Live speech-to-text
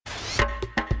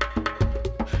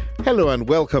Hello and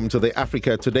welcome to the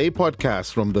Africa Today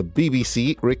podcast from the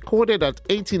BBC, recorded at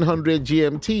 1800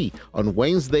 GMT on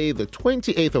Wednesday, the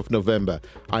 28th of November.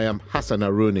 I am Hassan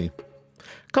Aruni.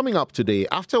 Coming up today,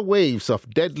 after waves of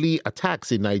deadly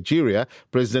attacks in Nigeria,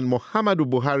 President Muhammadu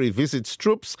Buhari visits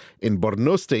troops in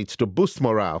Borno State to boost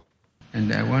morale.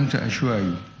 And I want to assure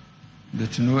you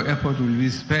that no effort will be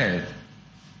spared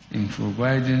in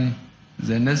providing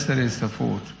the necessary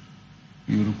support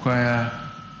you require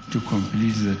to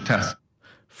complete the task.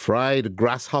 Fried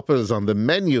grasshoppers on the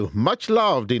menu, much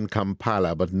loved in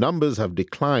Kampala, but numbers have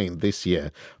declined this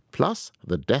year. Plus,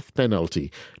 the death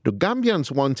penalty. Do Gambians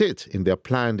want it in their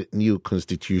planned new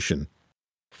constitution?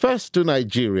 First to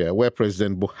Nigeria, where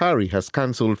President Buhari has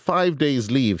cancelled 5 days'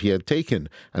 leave he had taken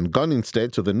and gone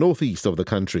instead to the northeast of the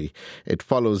country. It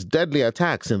follows deadly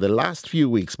attacks in the last few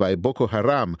weeks by Boko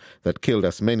Haram that killed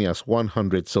as many as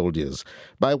 100 soldiers.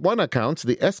 By one account,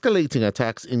 the escalating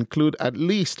attacks include at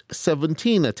least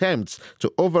 17 attempts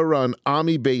to overrun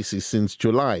army bases since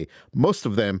July, most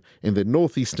of them in the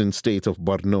northeastern state of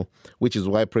Borno, which is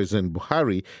why President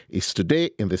Buhari is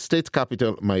today in the state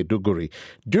capital, Maiduguri.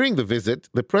 During the visit,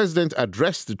 the President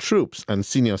addressed the troops and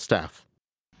senior staff.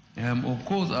 I am of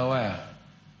course aware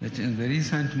that in the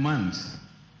recent months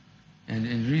and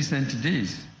in recent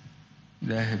days,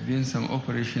 there have been some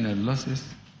operational losses,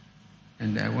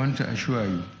 and I want to assure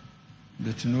you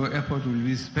that no effort will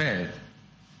be spared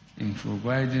in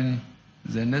providing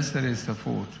the necessary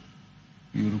support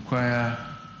you require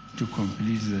to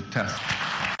complete the task.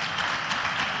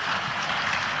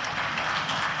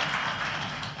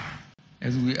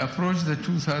 As we approach the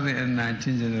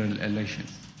 2019 general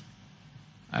elections,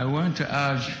 I want to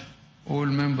urge all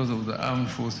members of the armed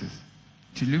forces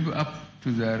to live up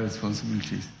to their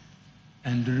responsibilities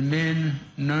and remain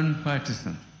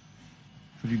non-partisan,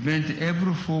 prevent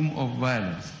every form of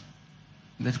violence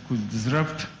that could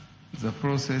disrupt the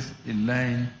process in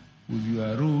line with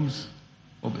your rules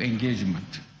of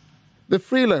engagement. The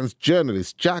freelance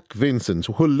journalist Jack Vincent,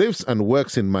 who lives and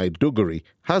works in Maiduguri,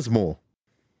 has more.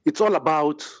 It's all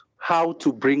about how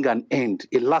to bring an end,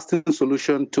 a lasting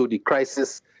solution to the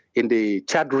crisis in the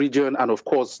Chad region and, of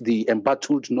course, the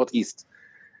embattled Northeast.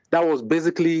 That was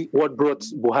basically what brought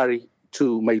Buhari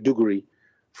to Maiduguri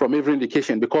from every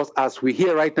indication, because as we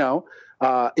hear right now,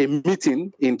 a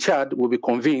meeting in Chad will be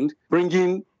convened,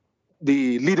 bringing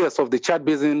the leaders of the Chad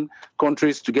Basin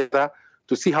countries together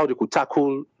to see how they could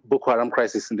tackle Boko Haram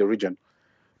crisis in the region.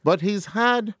 But he's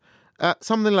had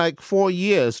something like 4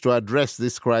 years to address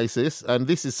this crisis, and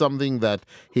this is something that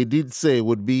he did say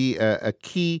would be a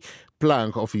key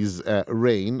plank of his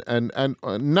reign. And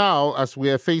now, as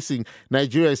we are facing,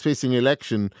 Nigeria is facing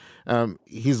election,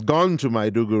 he's gone to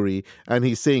Maiduguri and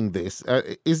he's saying this.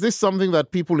 Is this something that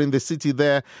people in the city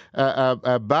there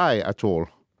buy at all?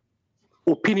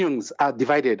 Opinions are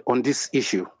divided on this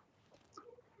issue.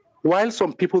 While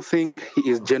some people think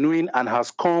he is genuine and has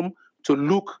come to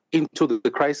look into the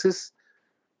crisis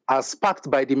as sparked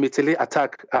by the Metele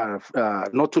attack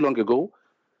not too long ago,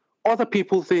 other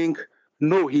people think,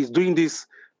 no, he's doing this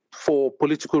for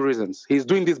political reasons. He's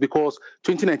doing this because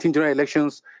 2019 general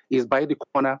elections is by the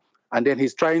corner, and then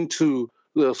he's trying to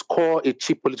score a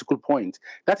cheap political point.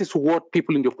 That is what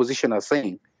people in the opposition are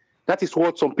saying. That is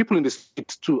what some people in the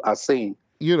streets too are saying.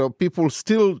 You know, people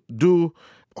still do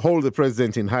hold the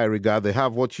president in high regard. They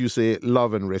have what you say,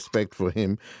 love and respect for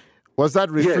him. Was that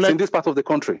Yes, in this part of the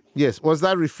country. Yes. Was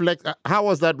that how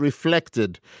was that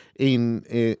reflected in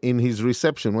his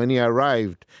reception when he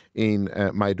arrived in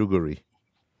Maiduguri?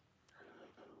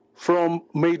 From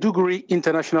Maiduguri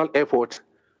International Airport,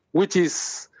 which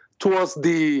is towards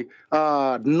the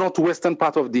northwestern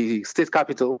part of the state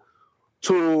capital,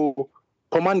 to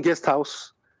Command Guest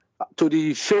House, to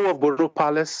the Show of Borno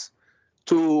Palace,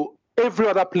 to every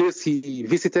other place he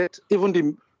visited, even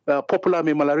the popular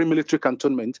Memalari military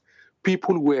cantonment,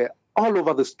 people were all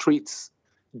over the streets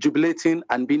jubilating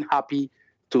and being happy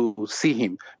to see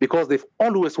him because they've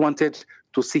always wanted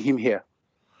to see him here.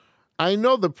 I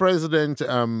know the president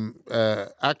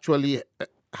actually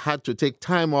had to take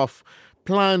time off,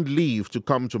 planned leave to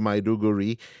come to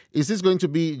Maiduguri. Is this going to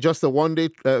be just a one-day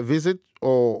visit,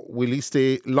 or will he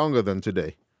stay longer than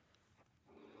today?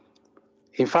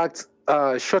 In fact,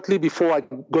 shortly before I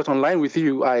got online with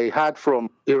you, I heard from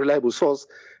a reliable source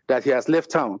that he has left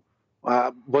town.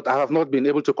 But I have not been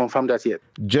able to confirm that yet.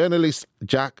 Journalist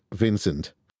Jack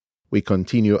Vincent. We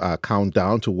continue our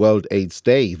countdown to World AIDS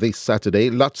Day this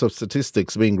Saturday. Lots of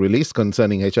statistics being released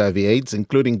concerning HIV/AIDS,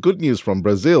 including good news from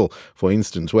Brazil, for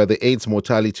instance, where the AIDS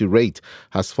mortality rate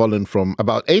has fallen from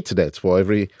about 8 deaths for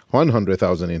every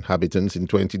 100,000 inhabitants in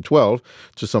 2012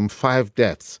 to some 5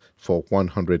 deaths for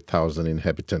 100,000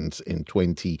 inhabitants in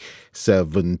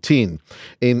 2017.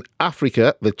 In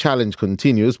Africa, the challenge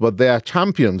continues, but there are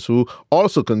champions who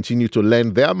also continue to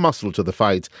lend their muscle to the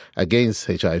fight against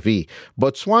HIV.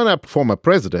 Botswana former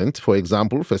president, for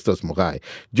example, Festus Mogae,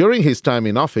 during his time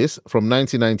in office from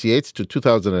 1998 to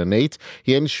 2008,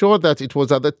 he ensured that it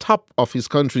was at the top of his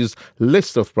country's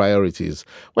list of priorities.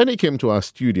 When he came to our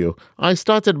studio, I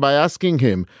started by asking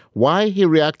him why he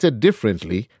reacted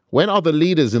differently when other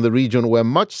leaders in the region were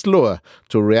much slower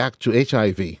to react to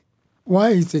HIV. Why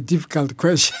is a difficult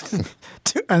question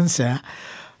to answer.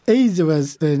 AIDS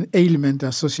was an ailment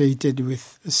associated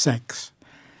with sex.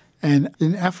 And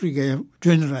in Africa,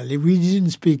 generally, we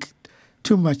didn't speak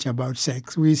too much about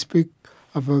sex. We speak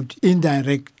about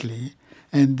indirectly.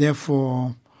 And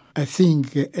therefore, I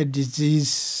think a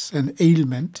disease, an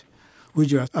ailment,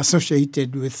 which was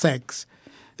associated with sex,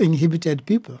 inhibited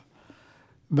people.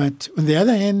 But on the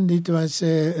other hand, it was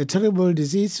a terrible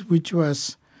disease which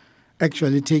was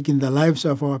actually taking the lives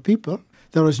of our people.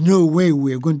 There was no way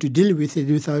we were going to deal with it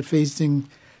without facing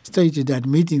stated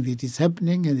admitting that it's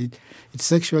happening and it's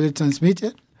sexually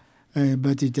transmitted,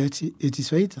 but it is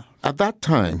fatal. At that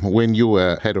time, when you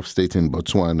were head of state in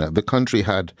Botswana, the country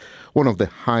had one of the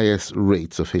highest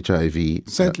rates of HIV.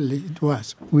 Certainly it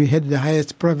was. We had the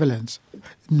highest prevalence,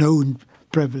 known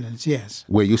prevalence, yes.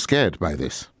 Were you scared by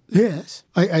this? Yes.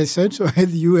 I said so at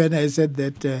the UN. I said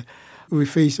that we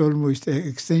faced almost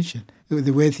extinction,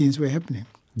 the way things were happening.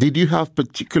 Did you have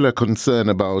particular concern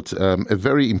about a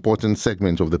very important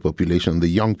segment of the population, the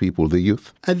young people, the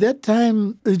youth? At that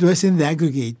time, it was in the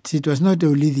aggregate. It was not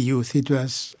only the youth, it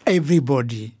was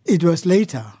everybody. It was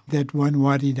later that one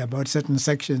worried about certain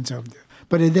sections of the...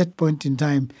 But at that point in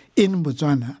time, in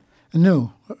Botswana,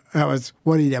 no, I was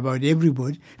worried about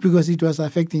everybody because it was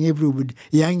affecting everybody,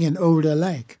 young and old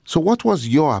alike. So what was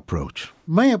your approach?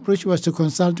 My approach was to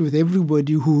consult with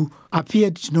everybody who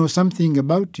appeared to know something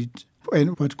about it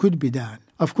and what could be done.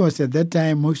 Of course, at that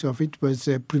time, most of it was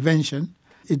prevention.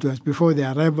 It was before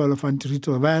the arrival of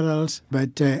antiretrovirals,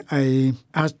 but I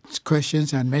asked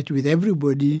questions and met with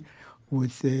everybody,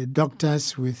 with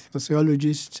doctors, with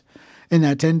sociologists, and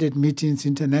attended meetings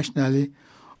internationally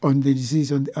on the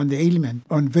disease, on the ailment,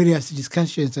 on various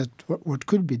discussions at what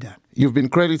could be done. You've been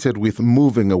credited with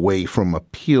moving away from a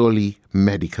purely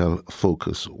medical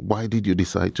focus. Why did you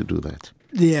decide to do that?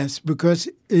 Yes, because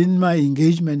in my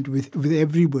engagement with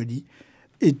everybody,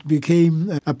 it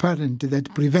became apparent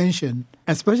that prevention,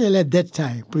 especially at that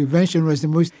time, prevention was the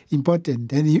most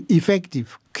important and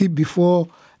effective before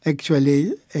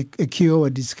actually a cure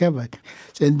was discovered.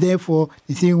 And therefore,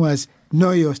 the thing was,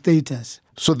 know your status.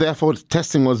 So therefore,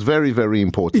 testing was very, very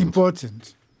important.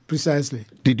 Important, precisely.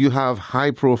 Did you have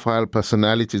high-profile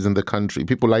personalities in the country,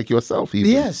 people like yourself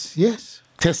even? Yes.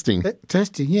 Testing?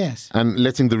 Testing, yes. And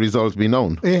letting the results be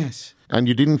known? Yes. And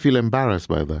you didn't feel embarrassed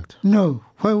by that? No.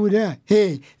 Why would I?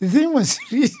 Hey, the thing was,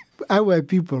 our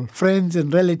people, friends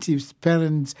and relatives,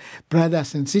 parents,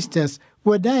 brothers and sisters,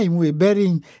 were dying. We're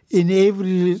burying in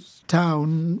every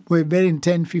town, we're burying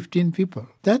 10, 15 people.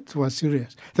 That was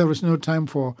serious. There was no time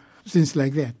for things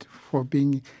like that, for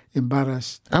being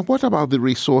embarrassed. And what about the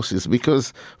resources?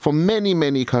 Because for many,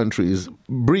 many countries,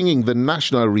 bringing the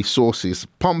national resources,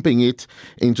 pumping it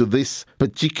into this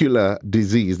particular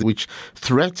disease, which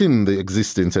threatened the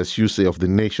existence, as you say, of the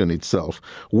nation itself,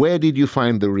 where did you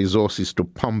find the resources to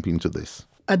pump into this?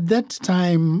 At that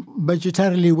time,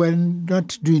 budgetarily, we're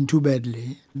not doing too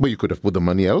badly. Well, you could have put the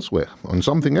money elsewhere, on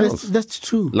something else. That's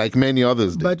true. Like many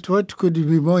others did. But what could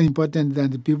be more important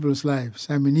than the people's lives?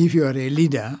 I mean, if you are a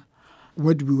leader,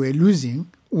 what we were losing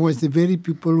was the very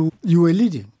people who you were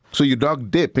leading. So you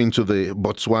dug deep into the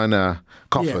Botswana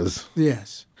coffers.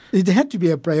 Yes. It had to be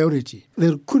a priority.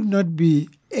 There could not be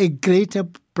a greater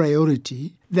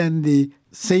priority than the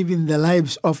saving the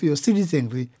lives of your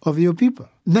citizenry, of your people.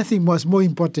 Nothing was more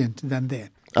important than that.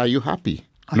 Are you happy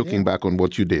looking back on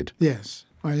what you did? Yes,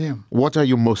 I am. What are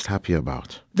you most happy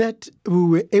about? That we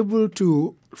were able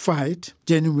to fight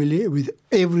genuinely with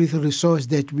every resource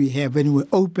that we have and we're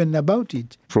open about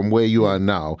it. From where you are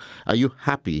now, are you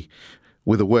happy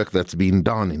with the work that's been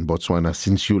done in Botswana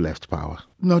since you left power?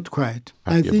 Not quite.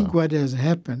 I think what has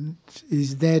happened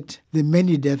is that the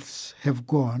many deaths have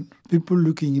gone. People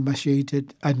looking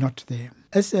emaciated are not there.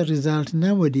 As a result,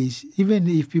 nowadays, even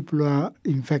if people are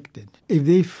infected, if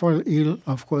they fall ill,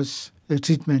 of course, the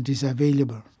treatment is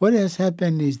available. What has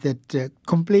happened is that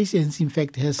complacency, in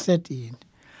fact, has set in.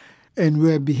 And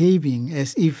we are behaving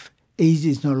as if AIDS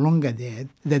is no longer there,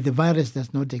 that the virus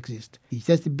does not exist.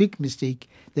 That's a big mistake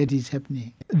that is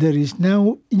happening. There is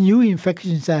now new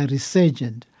infections are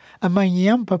resurgent among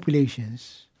young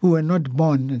populations. who were not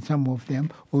born, and some of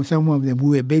them who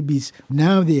were babies.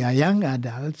 Now they are young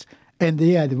adults, and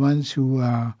they are the ones who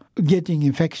are getting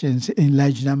infections in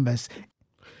large numbers.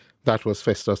 That was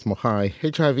Festus Mogae,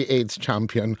 HIV/AIDS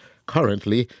champion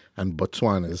currently and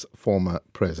Botswana's former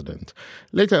president.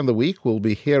 Later in the week, we'll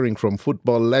be hearing from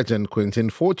football legend Quinton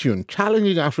Fortune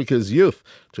challenging Africa's youth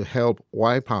to help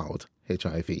wipe out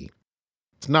HIV.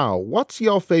 Now, what's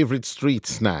your favorite street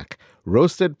snack?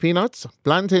 Roasted peanuts,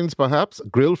 plantains perhaps,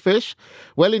 grilled fish?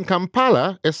 Well, in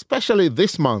Kampala, especially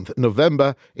this month,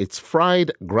 November, it's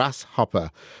fried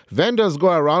grasshopper. Vendors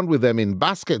go around with them in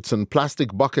baskets and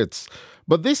plastic buckets.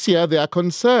 But this year, there are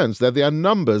concerns that their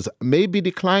numbers may be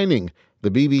declining.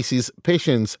 The BBC's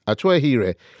Patience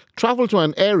Atuahire traveled to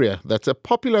an area that's a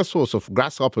popular source of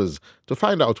grasshoppers to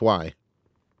find out why.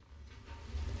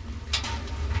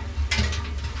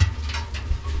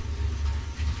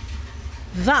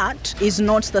 That is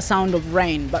not the sound of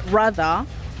rain, but rather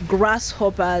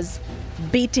grasshoppers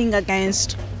beating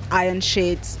against iron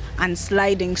sheets and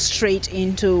sliding straight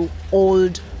into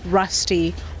old,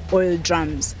 rusty oil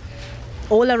drums.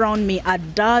 All around me are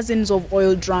dozens of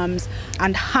oil drums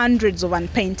and hundreds of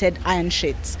unpainted iron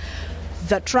sheets.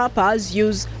 The trappers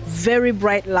use very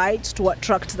bright lights to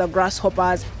attract the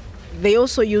grasshoppers. They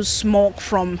also use smoke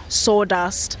from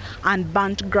sawdust and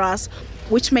burnt grass,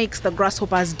 which makes the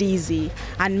grasshoppers dizzy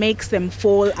and makes them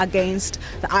fall against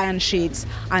the iron sheets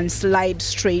and slide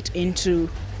straight into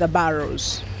the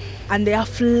barrows. And they are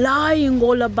flying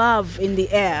all above in the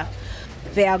air.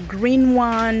 There are green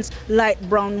ones, light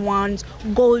brown ones,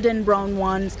 golden brown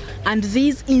ones, and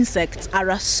these insects are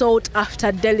a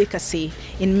sought-after delicacy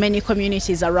in many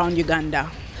communities around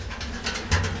Uganda.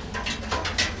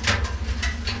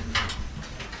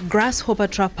 Grasshopper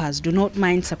trappers do not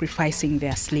mind sacrificing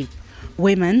their sleep.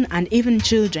 Women and even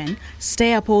children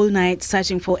stay up all night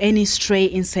searching for any stray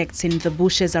insects in the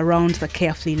bushes around the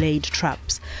carefully laid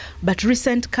traps. But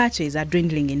recent catches are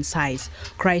dwindling in size.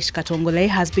 Kraish Katongole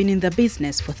has been in the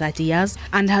business for 30 years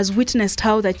and has witnessed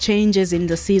how the changes in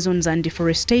the seasons and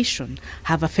deforestation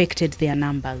have affected their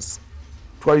numbers.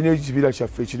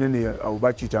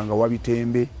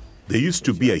 There used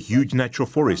to be a huge natural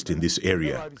forest in this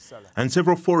area and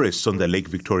several forests on the Lake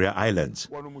Victoria Islands.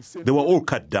 They were all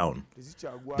cut down.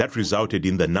 That resulted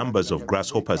in the numbers of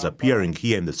grasshoppers appearing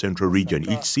here in the central region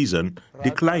each season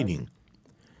declining.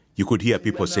 You could hear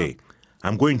people say,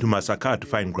 "I'm going to Masaka to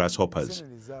find grasshoppers,"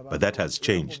 but that has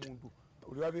changed.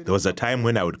 There was a time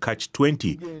when I would catch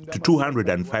 20 to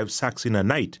 205 sacks in a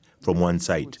night from one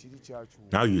site.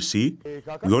 Now you see,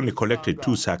 we only collected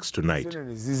 2 sacks tonight.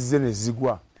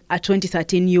 A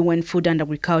 2013 UN Food and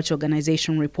Agriculture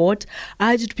Organization report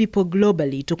urged people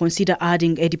globally to consider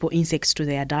adding edible insects to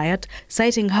their diet,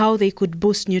 citing how they could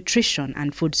boost nutrition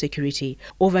and food security.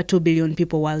 Over 2 billion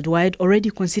people worldwide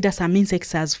already consider some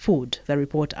insects as food, the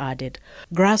report added.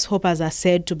 Grasshoppers are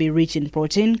said to be rich in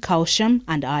protein, calcium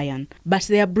and iron, but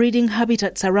their breeding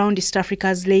habitats around East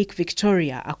Africa's Lake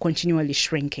Victoria are continually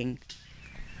shrinking.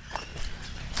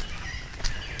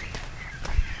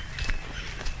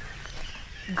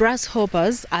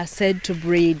 Grasshoppers are said to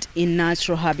breed in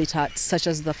natural habitats such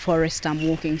as the forest I'm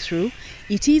walking through.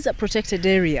 It is a protected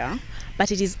area,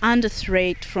 but it is under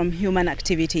threat from human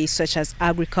activities such as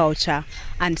agriculture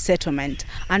and settlement.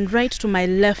 And right to my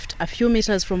left, a few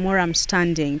meters from where I'm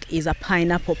standing, is a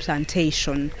pineapple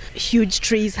plantation. Huge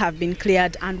trees have been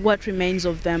cleared, and what remains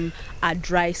of them are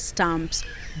dry stumps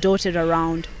dotted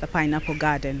around the pineapple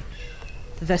garden.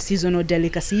 The seasonal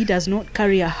delicacy does not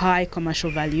carry a high commercial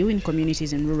value in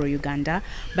communities in rural Uganda,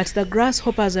 but the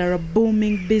grasshoppers are a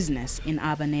booming business in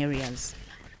urban areas.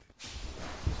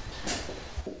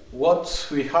 What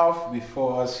we have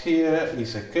before us here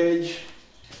is a cage.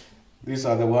 These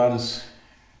are the ones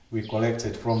we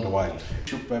collected from the wild.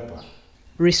 Chewed pepper.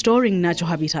 Restoring natural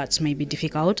habitats may be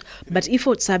difficult, but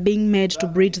efforts are being made to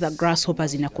breed the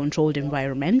grasshoppers in a controlled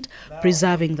environment,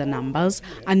 preserving the numbers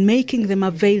and making them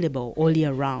available all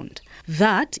year round.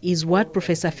 That is what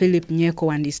Professor Philip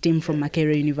Nyeko and his team from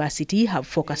Makerere University have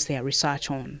focused their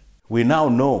research on. We now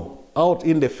know out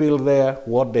in the field there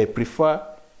what they prefer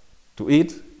to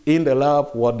eat, in the lab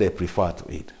what they prefer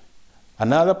to eat.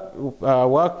 Another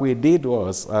work we did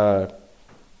was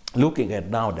looking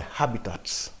at now the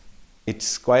habitats.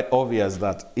 It's quite obvious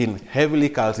that in heavily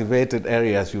cultivated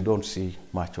areas you don't see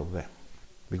much of them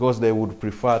because they would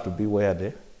prefer to be where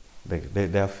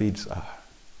their feeds are.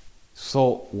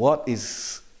 So what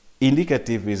is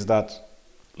indicative is that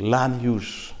land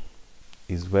use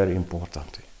is very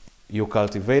important. You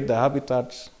cultivate the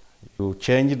habitats, you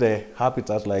change the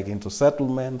habitat like into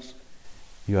settlements,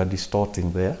 you are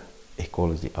distorting their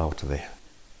ecology out there.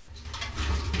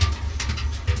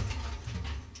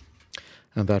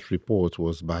 And that report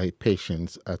was by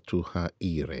Patience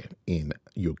Atuhaire in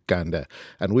Uganda.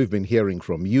 And we've been hearing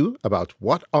from you about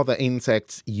what other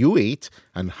insects you eat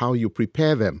and how you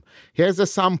prepare them. Here's a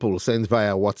sample sent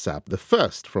via WhatsApp, the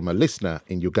first from a listener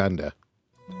in Uganda.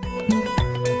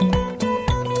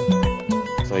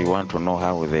 So you want to know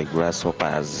how the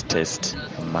grasshoppers taste?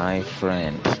 My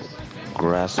friend,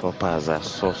 grasshoppers are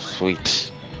so sweet.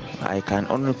 I can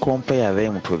only compare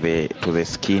them to the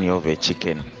skin of a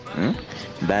chicken.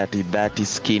 That is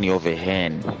skin of a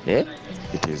hen. Yeah?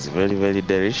 It is very, very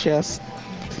delicious.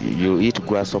 You eat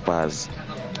grasshoppers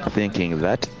thinking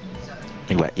that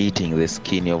you are eating the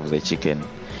skin of the chicken.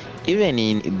 Even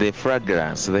in the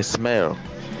fragrance, the smell,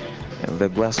 the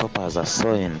grasshoppers are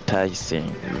so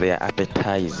enticing. They are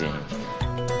appetizing.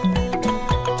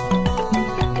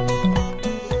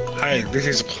 Hi, this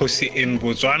is Kosi in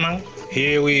Botswana.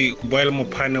 Here we boil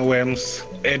mopane worms,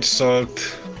 add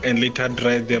salt, and later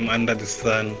dry them under the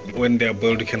sun. When they are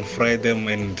boiled, you can fry them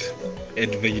and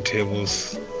add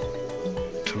vegetables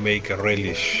to make a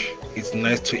relish. It's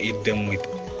nice to eat them with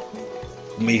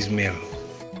maize meal.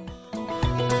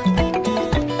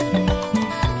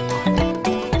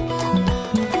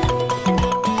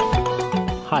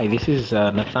 Hi, this is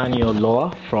Nathaniel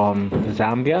Loa from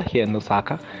Zambia, here in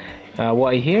Lusaka.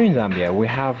 Here in Zambia, we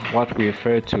have what we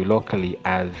refer to locally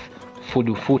as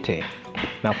fudufute.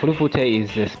 Now, fudufute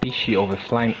is a species of a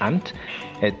flying ant.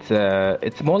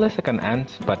 It's more or less like an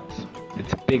ant, but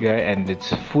it's bigger and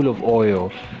it's full of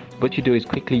oil. What you do is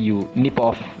quickly you nip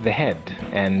off the head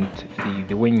and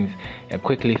the wings and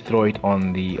quickly throw it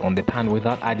on the pan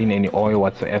without adding any oil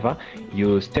whatsoever.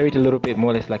 You stir it a little bit,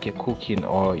 more or less like you're cooking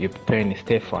or you're preparing a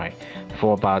stir fry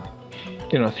for about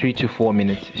 3 to 4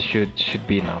 minutes should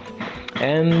be enough.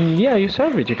 And yeah, you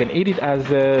serve it. You can eat it as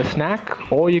a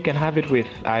snack, or you can have it with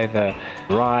either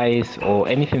rice or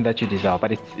anything that you desire,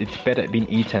 but it's better being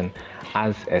eaten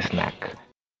as a snack.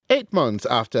 8 months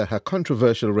after her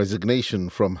controversial resignation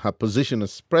from her position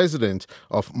as president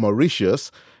of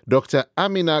Mauritius, Dr.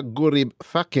 Amina Gurib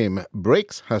Fakim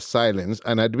breaks her silence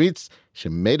and admits she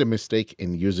made a mistake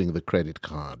in using the credit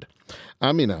card.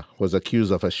 Amina was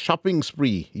accused of a shopping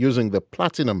spree using the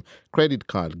platinum credit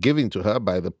card given to her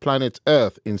by the Planet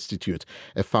Earth Institute,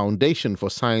 a foundation for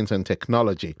science and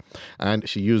technology, and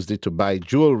she used it to buy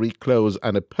jewelry, clothes,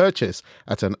 and a purchase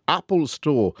at an Apple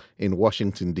store in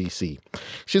Washington, D.C.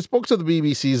 She spoke to the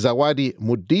BBC's Zawadi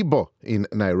Mudibo in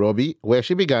Nairobi, where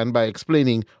she began by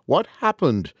explaining what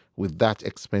happened with that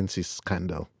expensive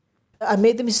scandal. I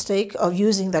made the mistake of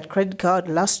using that credit card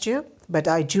last year, but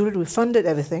I duly refunded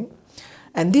everything.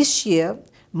 And this year,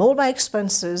 all my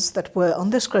expenses that were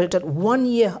on this credit card 1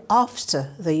 year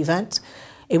after the event,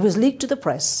 it was leaked to the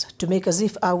press to make as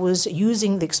if I was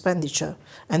using the expenditure.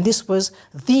 And this was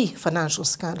the financial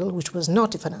scandal, which was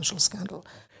not a financial scandal.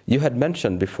 You had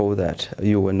mentioned before that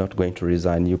you were not going to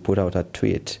resign. You put out a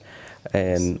tweet.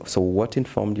 And so what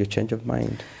informed your change of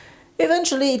mind?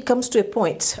 Eventually, it comes to a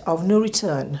point of no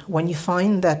return when you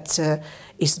find that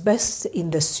it's best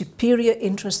in the superior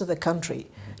interest of the country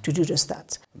to do just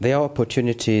that. There are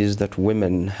opportunities that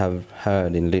women have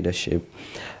had in leadership.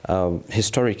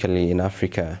 Historically in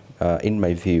Africa, in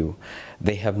my view,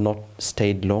 they have not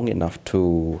stayed long enough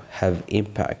to have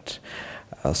impact.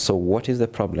 So what is the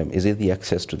problem? Is it the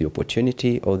access to the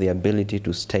opportunity or the ability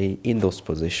to stay in those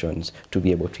positions to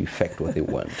be able to effect what they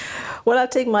want? Well, I'll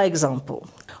take my example.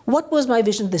 What was my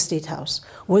vision of the State House?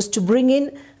 Was to bring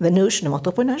in the notion of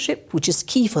entrepreneurship, which is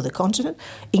key for the continent.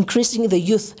 Increasingly, the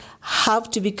youth have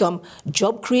to become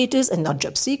job creators and not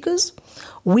job seekers.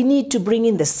 We need to bring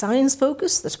in the science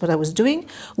focus. That's what I was doing.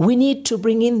 We need to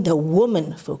bring in the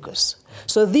woman focus.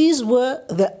 So these were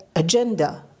the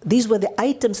agenda. These were the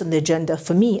items on the agenda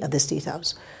for me at the State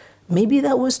House. Maybe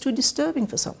that was too disturbing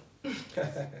for some.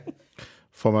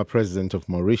 Former President of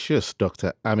Mauritius,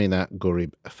 Dr. Amina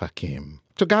Gurib Fakim.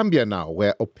 To Gambia now,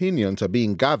 where opinions are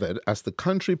being gathered as the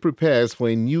country prepares for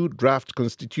a new draft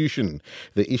constitution.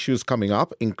 The issues coming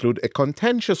up include a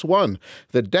contentious one,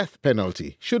 the death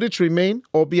penalty. Should it remain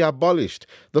or be abolished?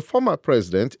 The former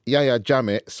president, Yahya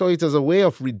Jammeh, saw it as a way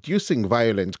of reducing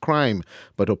violent crime,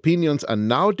 but opinions are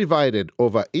now divided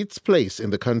over its place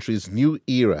in the country's new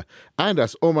era. And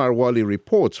as Omar Wali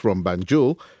reports from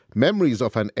Banjul, memories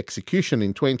of an execution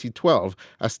in 2012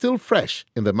 are still fresh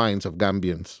in the minds of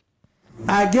Gambians.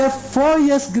 I gave 4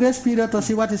 years grace period to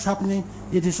see what is happening.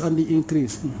 It is on the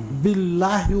increase.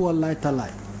 Billahi wallahi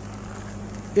talai.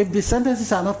 If the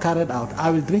sentences are not carried out,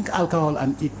 I will drink alcohol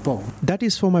and eat pork. That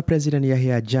is former President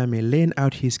Yahya Jammeh laying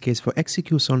out his case for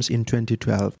executions in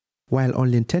 2012. While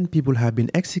only 10 people have been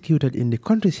executed in the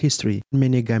country's history,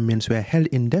 many Gambians were held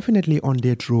indefinitely on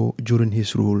death row during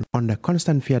his rule, under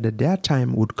constant fear that their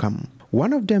time would come.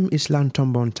 One of them is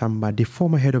Lantombon Tamba, the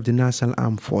former head of the National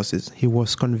Armed Forces. He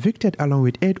was convicted along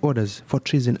with 8 others for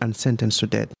treason and sentenced to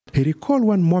death. He recalled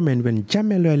one moment when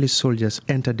Jammeh loyalist soldiers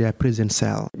entered their prison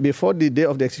cell. Before the day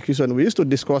of the execution, we used to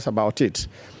discuss about it.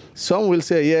 Some will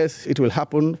say, yes, it will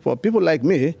happen. For people like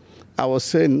me, I was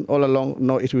saying all along,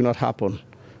 no, it will not happen.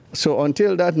 So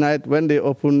until that night, when they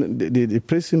opened the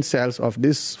prison cells of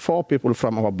these 4 people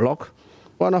from our block,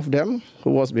 one of them,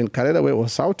 who was being carried away,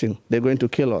 was shouting, they're going to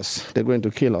kill us, they're going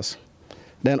to kill us.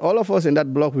 Then all of us in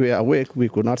that block, we were awake, we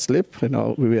could not sleep, we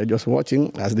were just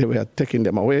watching as they were taking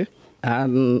them away.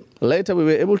 And later we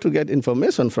were able to get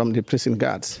information from the prison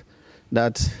guards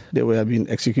that they were being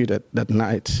executed that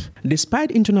night.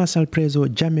 Despite international pressure,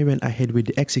 Jammeh went ahead with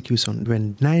the execution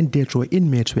when 9 death row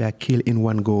inmates were killed in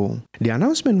one go. The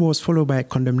announcement was followed by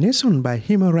condemnation by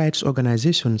human rights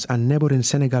organizations, and neighboring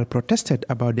Senegal protested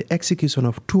about the execution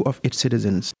of 2 of its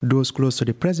citizens. Those close to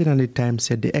the president at the time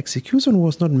said the execution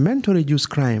was not meant to reduce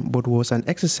crime, but was an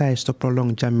exercise to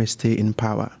prolong Jammeh's stay in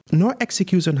power. No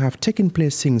execution have taken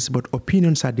place since, but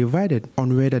opinions are divided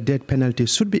on whether death penalty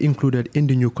should be included in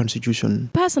the new constitution.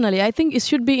 Personally, I think it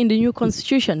should be in the new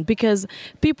constitution because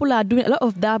people are doing a lot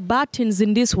of the bad things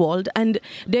in this world and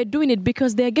they're doing it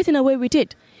because they're getting away with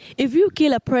it. If you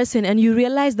kill a person and you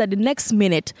realize that the next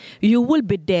minute you will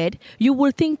be dead, you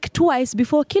will think twice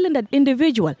before killing that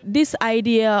individual. This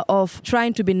idea of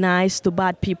trying to be nice to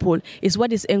bad people is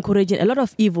what is encouraging a lot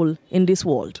of evil in this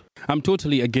world. I'm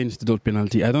totally against the death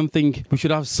penalty. I don't think we should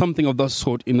have something of that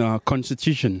sort in our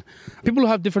constitution. People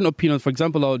have different opinions. For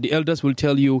example, the elders will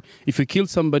tell you if you kill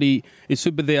somebody, it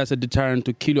should be there as a deterrent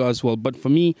to kill you as well. But for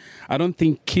me, I don't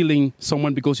think killing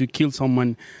someone because you kill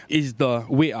someone is the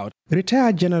way out.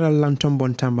 Retired General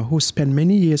Lantombon Tamba, who spent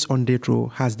many years on death row,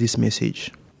 has this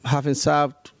message. Having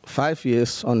served 5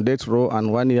 years on death row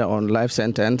and 1 year on life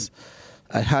sentence,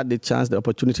 I had the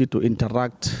opportunity to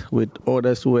interact with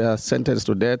others who were sentenced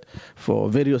to death for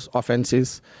various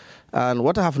offenses. And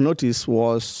what I have noticed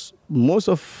was most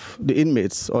of the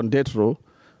inmates on death row,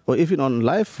 or even on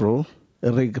life row,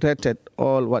 regretted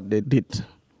all what they did.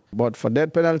 But for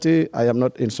death penalty, I am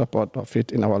not in support of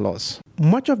it in our laws.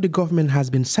 Much of the government has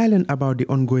been silent about the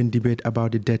ongoing debate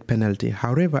about the death penalty.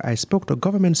 However, I spoke to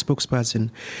government spokesperson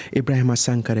Ibrahima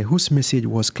Sankare, whose message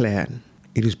was clear.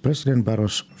 It is President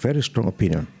Barrow's very strong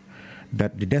opinion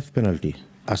that the death penalty,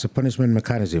 as a punishment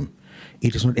mechanism,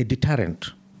 it is not a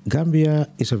deterrent. Gambia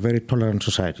is a very tolerant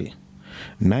society.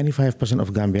 95%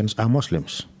 of Gambians are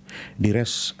Muslims. The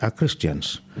rest are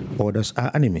Christians. Others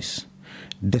are animists.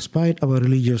 Despite our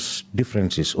religious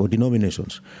differences or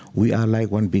denominations, we are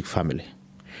like one big family.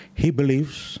 He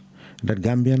believes that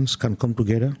Gambians can come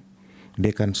together,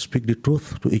 they can speak the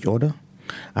truth to each other,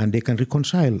 and they can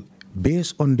reconcile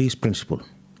based on this principle.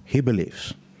 He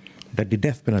believes that the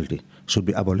death penalty should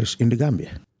be abolished in the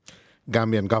Gambia.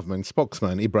 Gambian government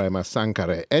spokesman Ibrahima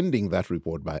Sankare, ending that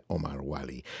report by Omar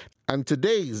Wali. And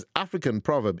today's African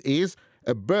proverb is,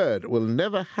 a bird will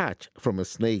never hatch from a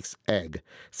snake's egg,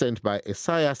 sent by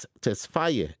Esaias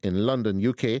Tesfaye in London,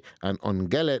 UK, and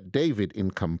Ongele David in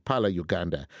Kampala,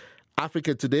 Uganda.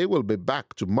 Africa Today will be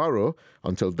back tomorrow.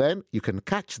 Until then, you can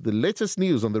catch the latest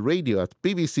news on the radio at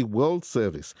BBC World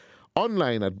Service,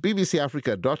 online at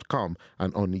bbcafrica.com,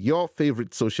 and on your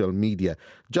favorite social media.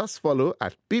 Just follow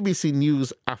at BBC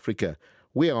News Africa.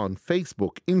 We're on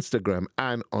Facebook, Instagram,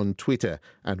 and on Twitter,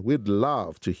 and we'd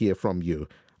love to hear from you.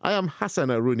 I am Hassan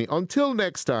Aruni. Until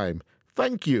next time,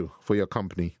 thank you for your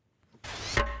company.